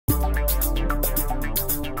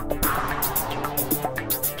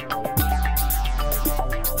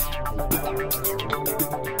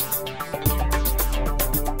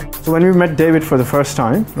So when we met David for the first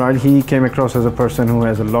time, right, he came across as a person who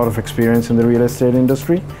has a lot of experience in the real estate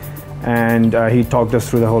industry, and he talked us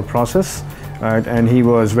through the whole process, and he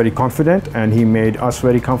was very confident, and he made us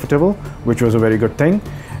very comfortable, which was a very good thing.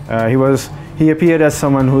 He appeared as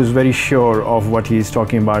someone who's very sure of what he's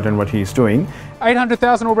talking about and what he's doing.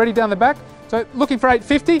 800,000 already down the back, so looking for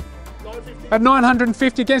 850? 950. At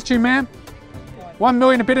 950 against you, ma'am. 1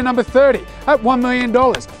 million at bidder number 30, at $1 million.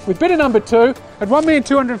 With bidder number 2, at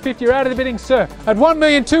 1,250,000, you're out of the bidding, sir. At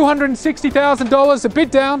 $1,260,000, a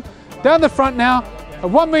bid down the front now, at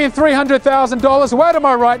 $1,300,000, away to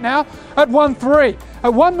my right now, at 1.3.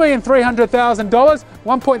 At $1,300,000,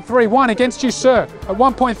 1.31 against you, sir, at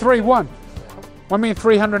 1.31.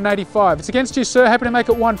 1,385,000. It's against you, sir. Happy to make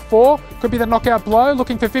it 1.4. Could be the knockout blow.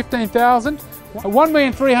 Looking for 15,000. At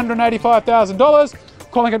 $1,385,000.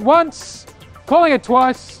 Calling it once. Calling it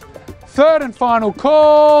twice. Third and final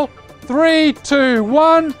call. 3, 2,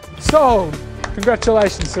 1. Sold.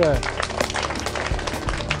 Congratulations, sir.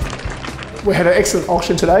 We had an excellent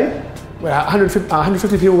auction today. We had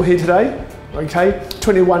 150 people here today. Okay,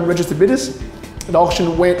 21 registered bidders. The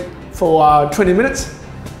auction went for 20 minutes.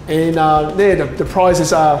 And the prize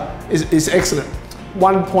is excellent.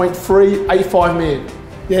 1.385 million.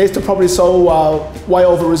 Yes, the property sold way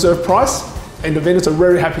over reserve price, and the vendors are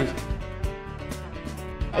very happy.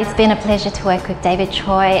 It's been a pleasure to work with David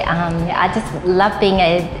Choi. I just love being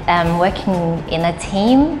working in a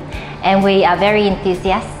team, and we are very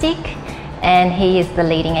enthusiastic, and he is the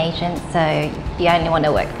leading agent, so you only want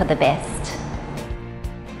to work for the best.